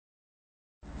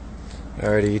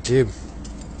Alrighty, YouTube.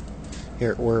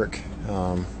 Here at work,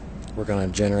 working on a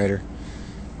generator.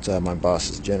 It's my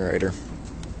boss's generator.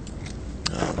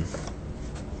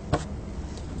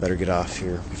 Better get off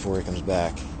here before he comes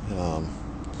back.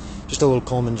 Just a little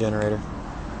Coleman generator.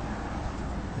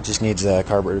 It just needs the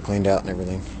carburetor cleaned out and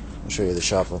everything. I'll show you the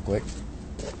shop real quick.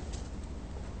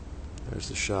 There's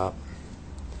the shop.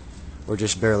 We're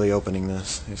just barely opening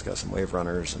this. It's got some wave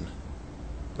runners and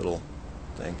little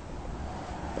thing.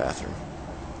 Bathroom.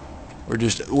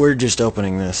 We're just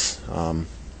opening this. Kind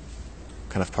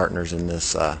of partners in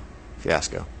this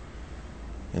fiasco.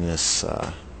 In this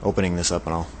opening this up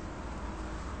and all.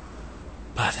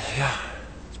 But yeah,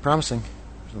 it's promising.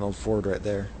 There's an old Ford right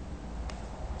there.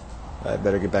 I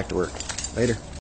better get back to work. Later.